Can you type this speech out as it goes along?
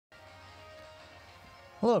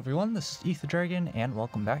Hello everyone, this is Ether Dragon, and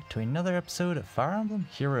welcome back to another episode of Fire Emblem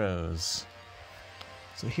Heroes.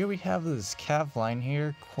 So here we have this Cav line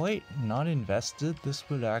here, quite not invested. This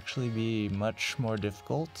would actually be much more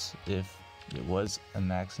difficult if it was a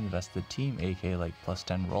max invested team, aka like plus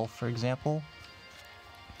 10 roll for example.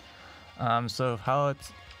 So how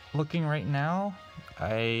it's looking right now,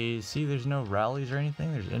 I see there's no rallies or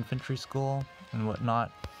anything, there's infantry school and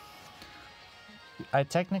whatnot. I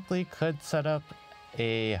technically could set up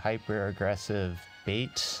a hyper aggressive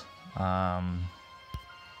bait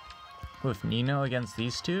with Nino against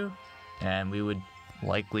these two, and we would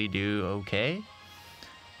likely do okay.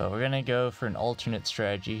 But we're gonna go for an alternate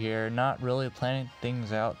strategy here, not really planning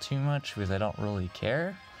things out too much because I don't really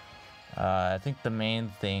care. I think the main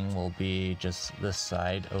thing will be just this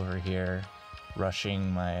side over here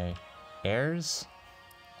rushing my heirs,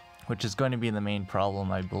 which is going to be the main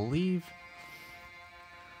problem, I believe.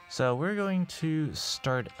 So we're going to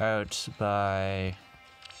start out by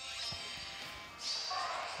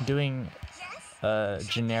doing a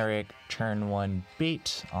generic turn 1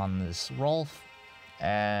 bait on this Rolf,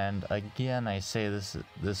 and again I say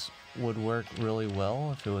this would work really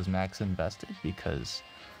well if it was max invested, because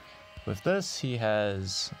with this he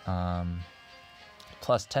has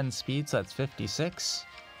plus 10 speed, so that's 56,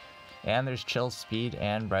 and there's chill speed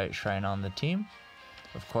and bright shrine on the team.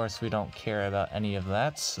 Of course, we don't care about any of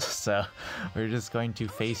that, so we're just going to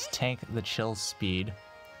face tank the chill speed.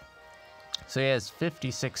 So he has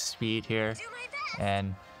 56 speed here,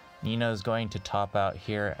 and Nino's going to top out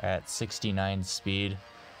here at 69 speed,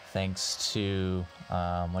 thanks to,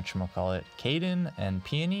 whatchamacallit, Kaden and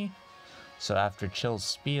Peony. So after chill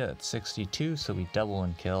speed at 62, so we double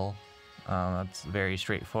and kill. That's very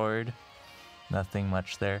straightforward. Nothing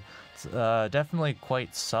much there. It's definitely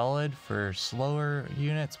quite solid for slower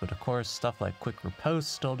units, but of course stuff like quick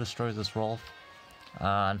riposte still destroys this Rolf.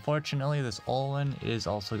 Unfortunately, this Olwen is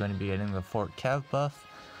also going to be getting the Fort Cav buff,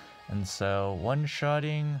 and so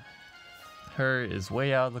one-shotting her is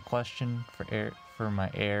way out of the question for my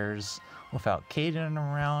heirs without Kaden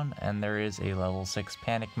around, and there is a level 6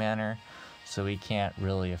 panic manner, so we can't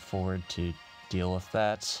really afford to deal with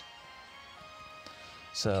that.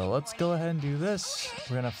 So let's go ahead and do this.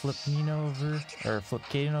 We're gonna flip flip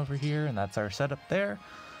Kaden over here, and that's our setup there.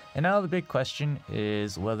 And now the big question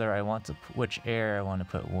is whether I want to which heir I want to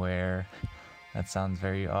put where. That sounds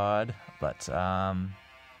very odd, but I'm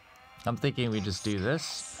thinking we just do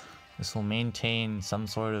this. This will maintain some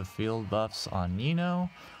sort of field buffs on Nino,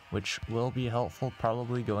 which will be helpful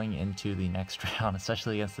probably going into the next round,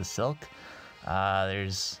 especially against the Silk.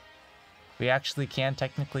 We actually can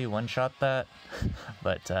technically one-shot that,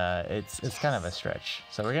 but it's kind of a stretch.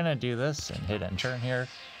 So we're gonna do this and hit and turn here.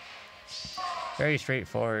 Very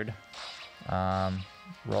straightforward.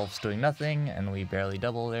 Rolf's doing nothing, and we barely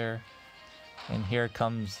double there. And here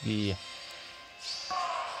comes the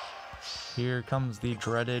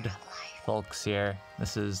dreaded Volxier.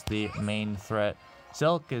 This is the main threat.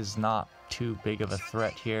 Silk is not too big of a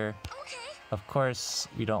threat here. Of course,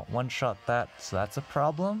 we don't one-shot that, so that's a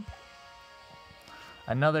problem.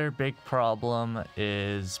 Another big problem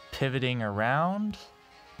is pivoting around.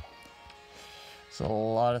 So a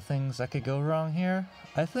lot of things that could go wrong here.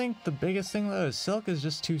 I think the biggest thing though is Silk is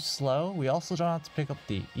just too slow. We also don't have to pick up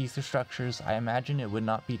the ether structures. I imagine it would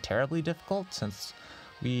not be terribly difficult since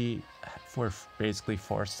we were basically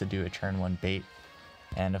forced to do a turn 1 bait.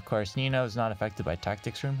 And of course Nino is not affected by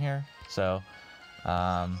tactics room here. So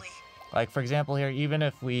like for example here, even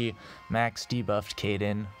if we max debuffed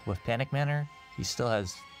Kaden with panic manner, he still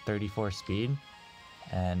has 34 speed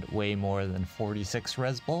and way more than 46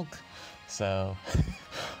 res bulk, so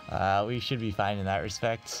we should be fine in that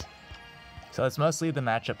respect. So it's mostly the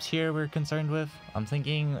matchups here we're concerned with. I'm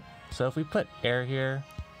thinking, so if we put air here,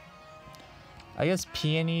 I guess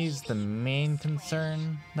Peony's the main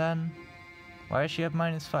concern then. Why does she have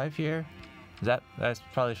 -5 here? That's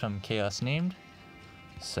probably from Chaos Named.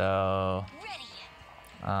 So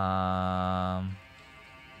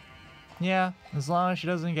yeah, as long as she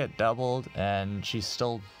doesn't get doubled, and she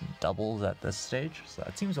still doubles at this stage, so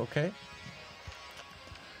that seems okay.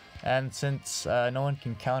 And since no one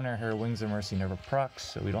can counter her Wings of Mercy never procs,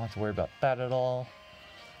 so we don't have to worry about that at all.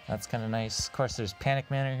 That's kind of nice. Of course, there's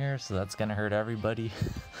Panic Manner here, so that's going to hurt everybody.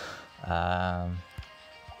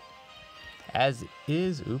 As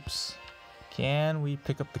is, oops. Can we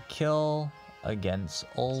pick up the kill against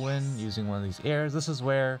Olwen using one of these airs? This is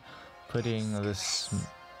where putting this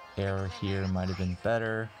air here might have been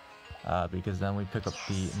better, because then we pick up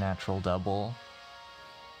the natural double,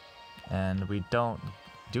 and we don't.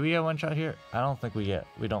 Do we get one shot here? I don't think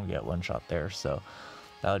we don't get one shot there, so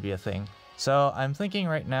that would be a thing. So I'm thinking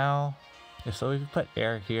right now, if we put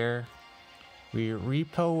air here, we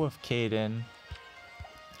repo with Caden.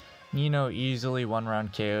 Nino easily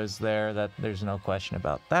 1-round KOs there, that there's no question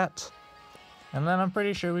about that. And then I'm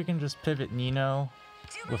pretty sure we can just pivot Nino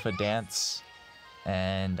with a dance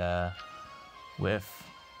and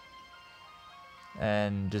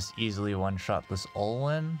just easily one-shot this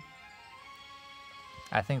Olwen.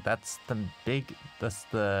 I think that's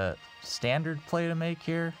the standard play to make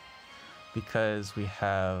here, because we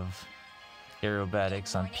have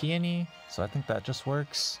aerobatics on Peony, so I think that just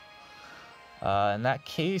works. In that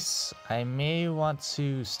case, I may want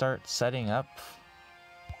to start setting up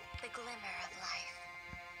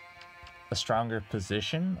a stronger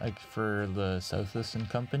position, like for the Sothis and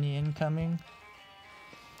company incoming.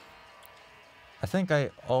 I think I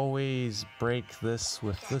always break this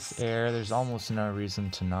with this air. There's almost no reason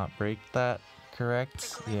to not break that,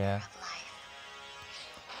 correct? Yeah.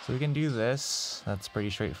 So we can do this. That's pretty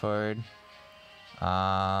straightforward.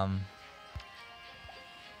 I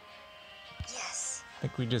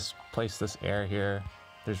think we just place this air here.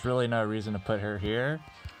 There's really no reason to put her here.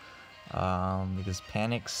 Because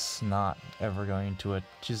Panic's not ever going to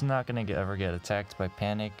she's not gonna ever get attacked by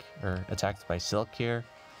Panic or attacked by Silk here.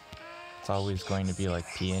 It's always going to be like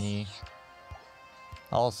Peony.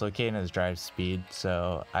 Also, Caden has drive speed,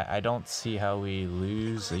 so I don't see how we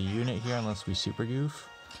lose a unit here unless we super goof.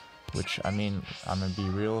 Which, I mean, I'm gonna be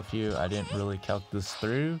real with you, I didn't really calc this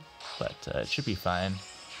through, but it should be fine.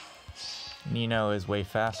 Nino is way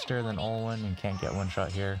faster than Olwen and can't get one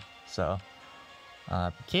shot here, so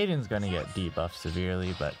Caden's gonna get debuffed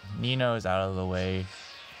severely, but Nino is out of the way,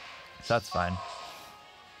 so that's fine.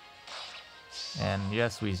 And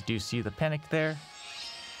yes, we do see the Panic there.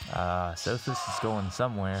 Sothis is going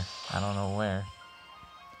somewhere, I don't know where.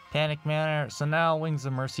 Panic Manor, so now Wings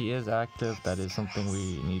of Mercy is active. That is something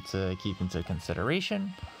we need to keep into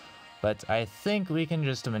consideration, but I think we can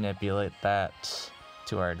just manipulate that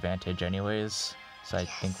to our advantage anyways, so I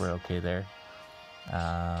think we're okay there.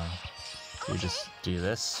 We just do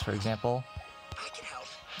this, for example,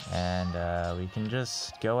 and we can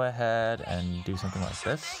just go ahead and do something like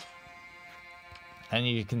this, and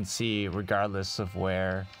you can see, regardless of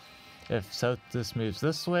where, if Sothis moves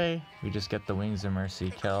this way, we just get the Wings of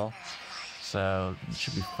Mercy kill, so it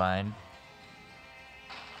should be fine.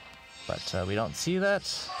 But we don't see that,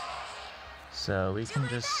 so we can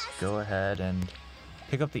just go ahead and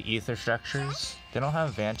pick up the ether structures. They don't have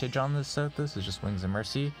advantage on this Sothis, it's just Wings of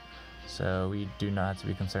Mercy, so we do not have to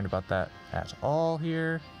be concerned about that at all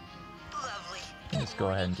here. Let's go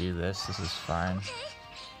ahead and do this, this is fine.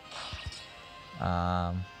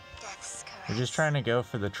 We're just trying to go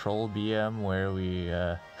for the troll BM where we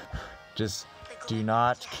just do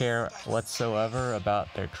not care whatsoever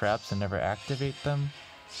about their traps and never activate them.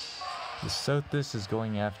 The Sothis is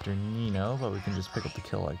going after Nino, but we can just pick up the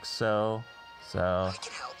kill like so. Yep.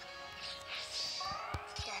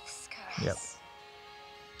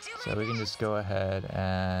 So we can just go ahead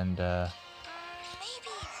and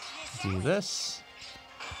do this,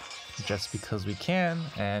 just because we can,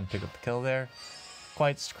 and pick up the kill there.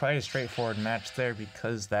 Quite a straightforward match there,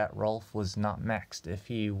 because that Rolf was not maxed. If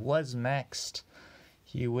he was maxed,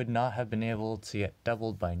 he would not have been able to get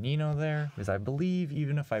doubled by Nino there, because I believe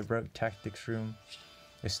even if I broke Tactics Room,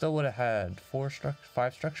 I still would have had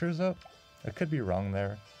 5 structures up. I could be wrong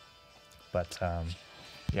there, but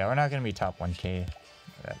yeah, we're not gonna be top 1k.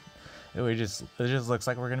 It just looks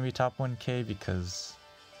like we're gonna be top 1k because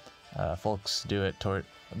folks do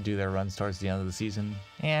their runs towards the end of the season,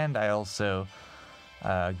 and I also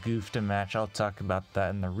goofed a match. I'll talk about that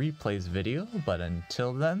in the replays video, but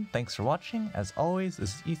until then, thanks for watching. As always,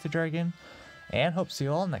 this is Ether Dragon, and hope to see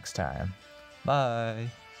you all next time. Bye!